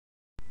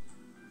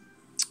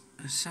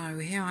So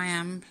here I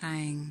am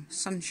playing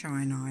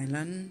Sunshine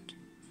Island.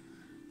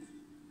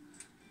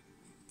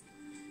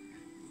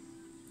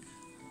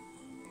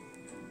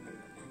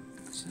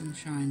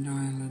 Sunshine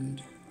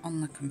Island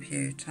on the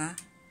computer.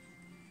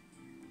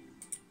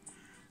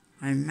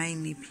 I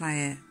mainly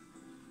play it,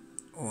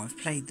 or I've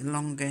played the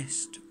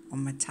longest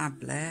on my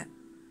tablet.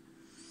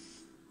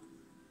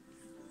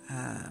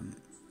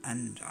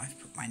 And I've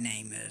put my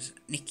name as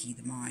Nikki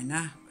the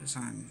Miner because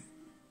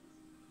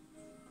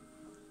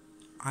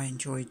I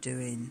enjoy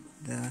doing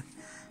the.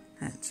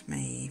 Let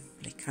me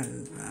flick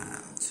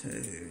over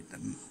to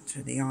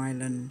the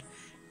island.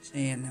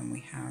 See, and then we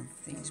have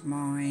these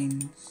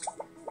mines,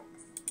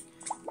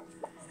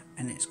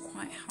 and it's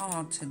quite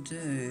hard to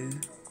do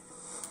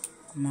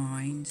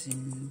mines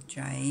in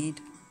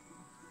Jade.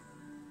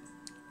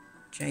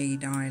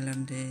 Jade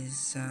Island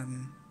is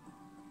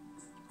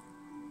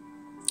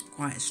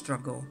quite a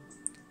struggle.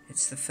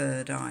 It's the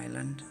third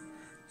island,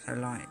 so I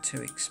like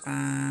to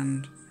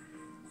expand,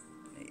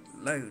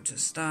 loads of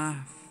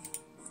stuff,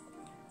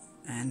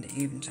 and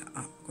even to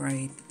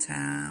upgrade the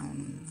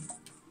town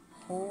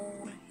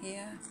hall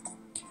here.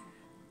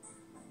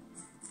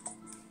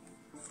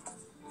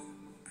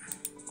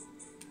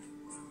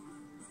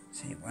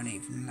 See, it won't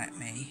even let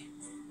me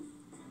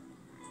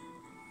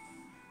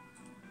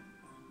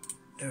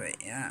do it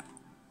yet.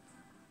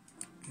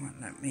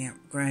 Won't let me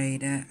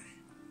upgrade it.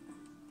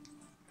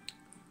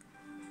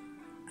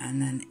 And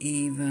then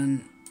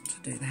even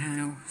to do the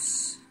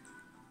house.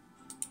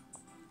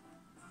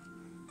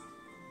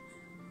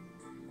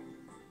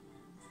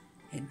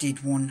 It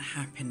did want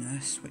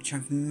happiness, which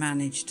I've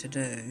managed to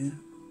do,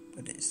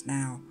 but it's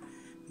now,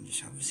 you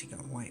just obviously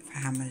got to wait for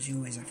hammers. You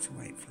always have to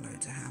wait for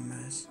loads of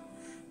hammers.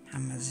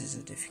 Hammers is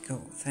a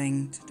difficult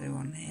thing to do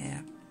on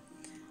here.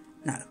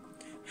 No,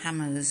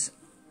 hammers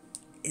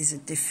is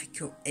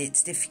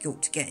it's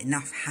difficult to get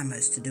enough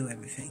hammers to do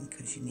everything,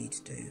 because you need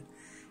to do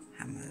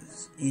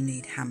hammers. You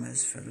need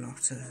hammers for a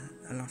lot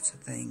of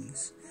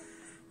things,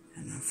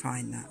 and I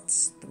find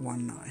that's the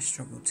one that I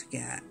struggle to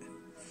get.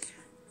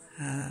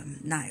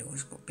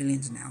 Nails, got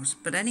billions of nails.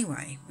 But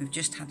anyway, we've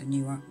just had a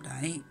new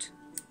update,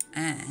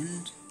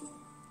 and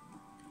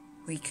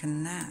we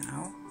can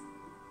now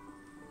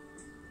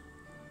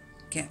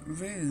get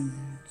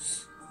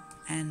runes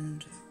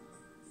and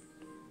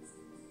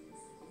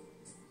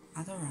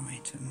other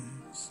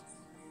items,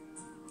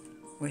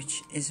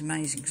 which is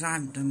amazing, because I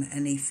haven't done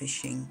any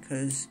fishing,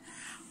 because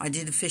I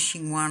did a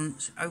fishing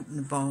once, opened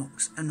the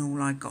box, and all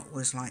I got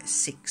was like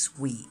 6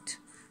 wheat,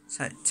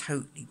 so it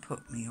totally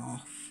put me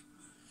off.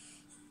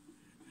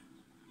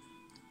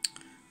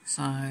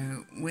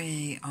 So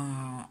we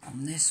are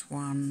on this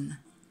one.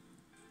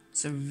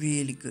 It's a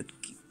really good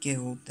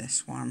guild,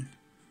 this one.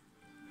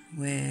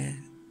 We're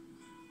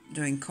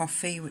doing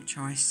coffee, which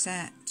I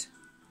set.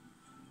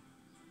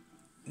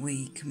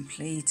 We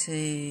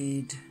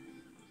completed...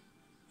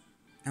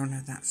 Oh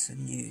no, that's the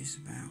news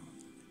about...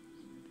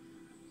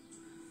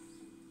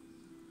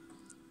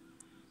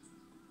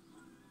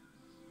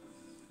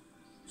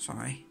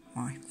 Sorry,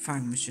 my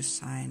phone was just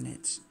saying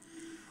it's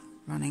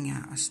running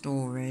out of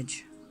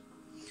storage.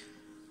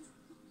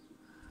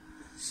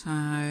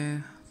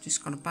 So,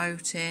 just got a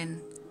boat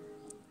in.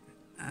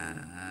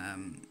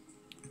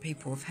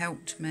 People have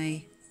helped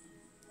me.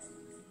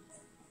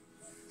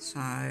 So,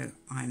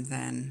 I'm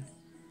then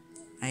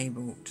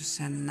able to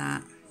send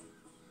that.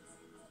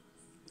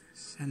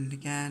 Send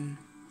again.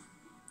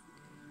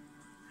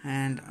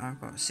 And I've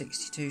got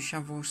 62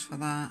 shovels for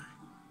that.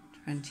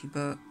 20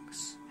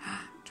 books.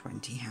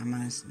 20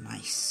 hammers.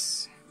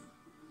 Nice.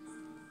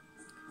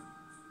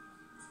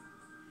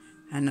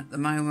 And at the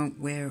moment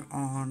we're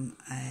on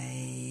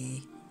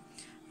a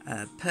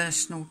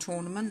personal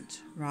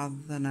tournament rather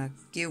than a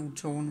guild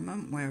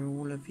tournament where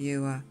all of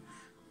you are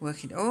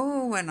working.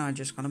 Oh, and I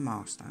just got a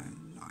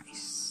milestone.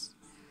 Nice.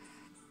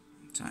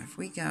 So if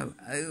we go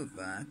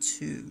over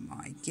to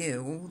my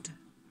guild,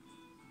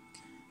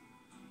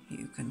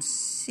 you can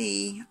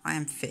see I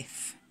am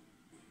 5th.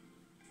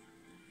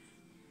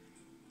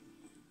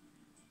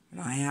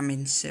 But I am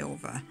in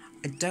silver.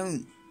 I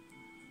don't,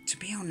 to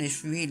be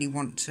honest, really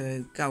want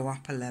to go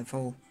up a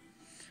level,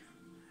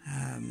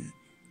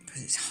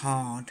 because it's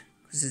hard,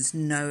 because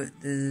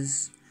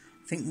there's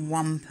I think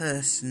one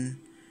person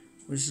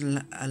was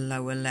a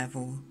lower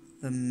level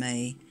than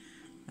me.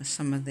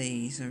 Some of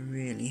these are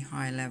really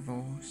high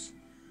levels.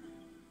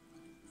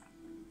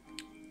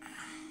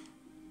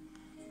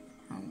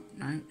 Oh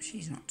no,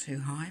 she's not too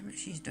high, but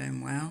she's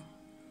doing well.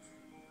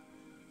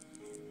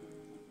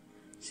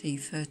 See,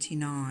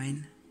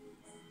 39.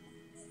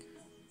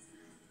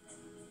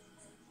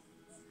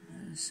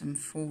 Some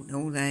 40,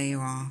 oh there you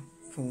are,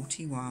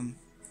 41,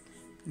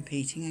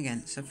 competing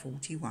against a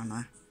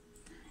 41er,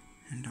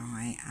 and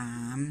I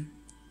am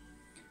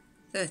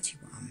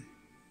 31.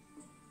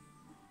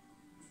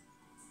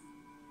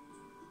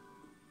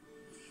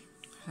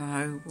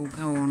 So we'll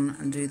go on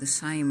and do the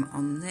same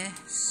on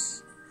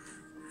this.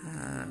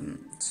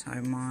 So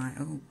my,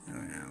 I'm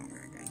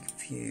getting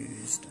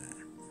confused.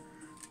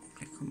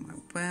 Click on my,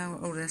 well,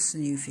 oh, that's the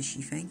new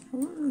fishy thing. Oh,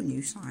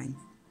 new sign.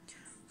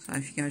 So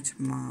if you go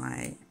to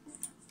my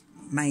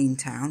main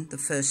town, the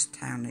first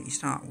town that you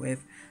start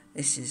with,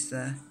 this is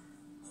the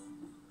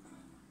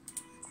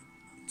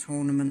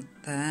tournament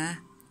there.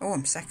 Oh,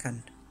 I'm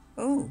second.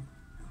 Oh,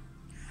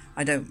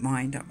 I don't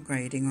mind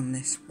upgrading on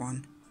this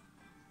one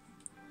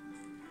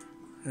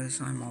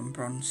because I'm on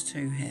bronze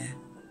 2 here.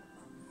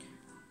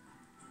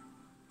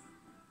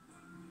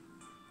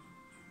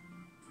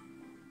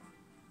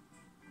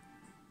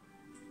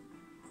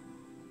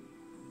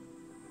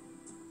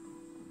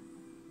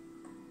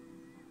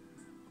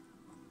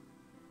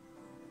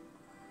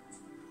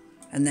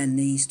 And then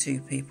these 2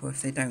 people,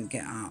 if they don't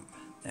get up,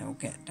 they'll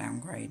get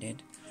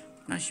downgraded.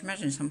 And I should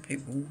imagine some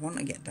people want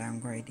to get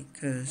downgraded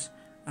because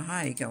the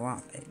higher you go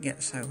up, it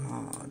gets so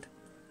hard.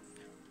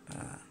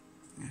 But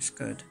that's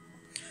good.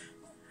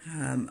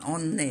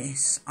 On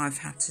this, I've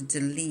had to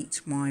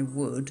delete my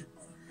wood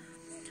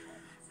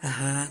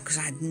because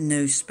I had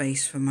no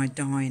space for my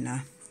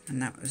diner.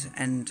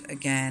 And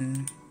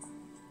again,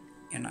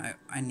 you know,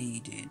 I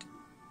needed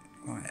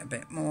quite a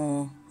bit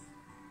more.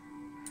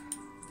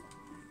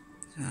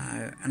 So,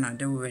 and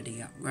I'd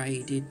already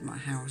upgraded my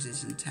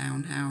houses and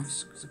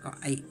townhouse because I've got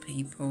 8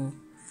 people.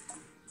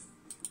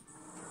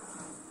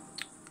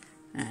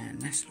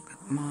 And let's look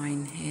at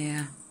mine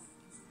here.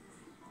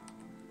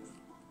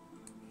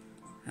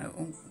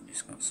 Oh,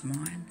 it's got some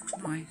iron,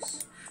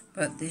 nice.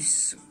 But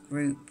this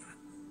group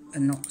are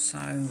not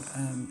so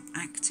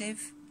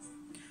active.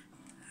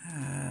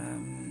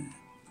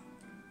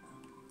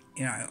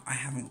 You know, I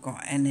haven't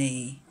got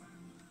any,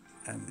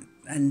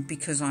 and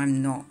because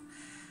I'm not,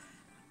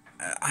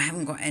 I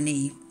haven't got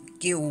any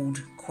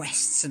guild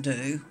quests to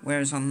do,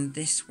 whereas on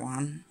this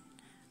one,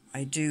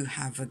 I do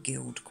have a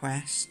guild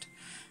quest.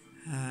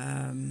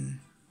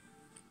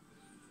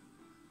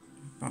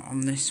 But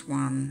on this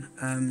one,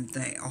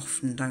 they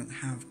often don't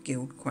have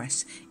guild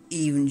quests,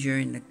 even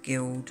during the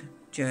guild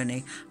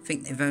journey. I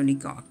think they've only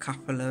got a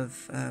couple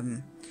of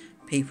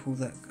people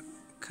that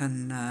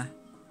can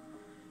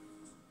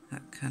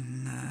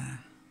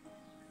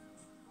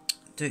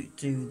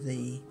do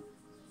the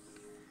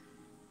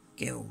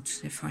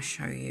guilds. If I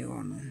show you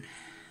on,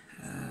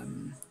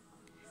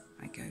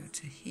 I go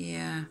to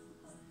here,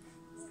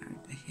 go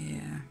to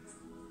here,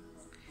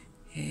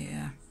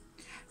 here.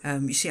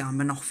 You see,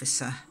 I'm an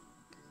officer.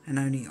 And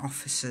only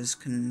officers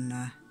can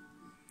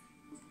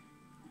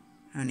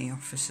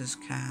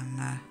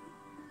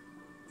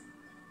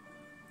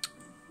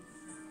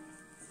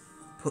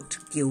put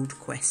guild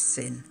quests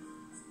in.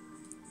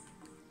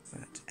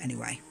 But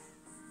anyway,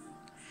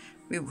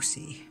 we will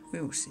see. We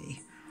will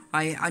see.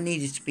 I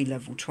needed to be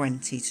level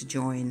 20 to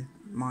join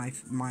my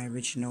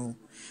original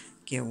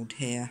guild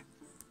here.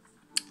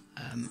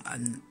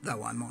 And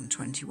though I'm on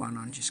 21,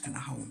 I'm just going to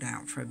hold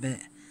out for a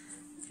bit,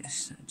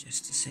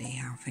 just to see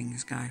how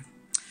things go.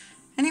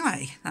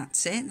 Anyway,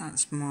 that's it.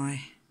 That's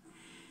my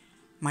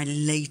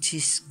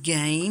latest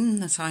game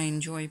that I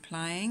enjoy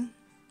playing.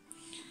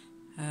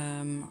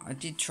 I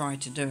did try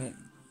to do it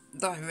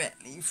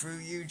directly through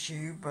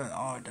YouTube, but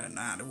I don't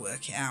know how to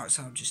work it out,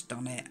 so I've just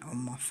done it on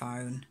my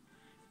phone,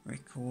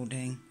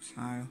 recording.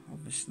 So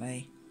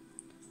obviously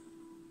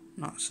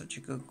not such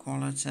a good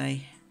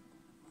quality.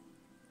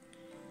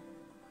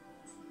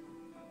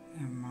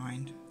 Never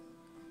mind.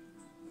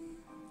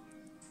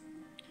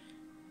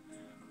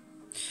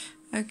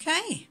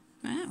 Okay,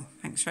 well,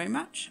 thanks very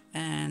much,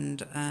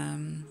 and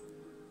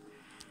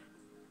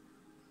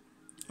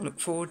look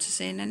forward to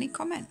seeing any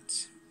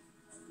comments.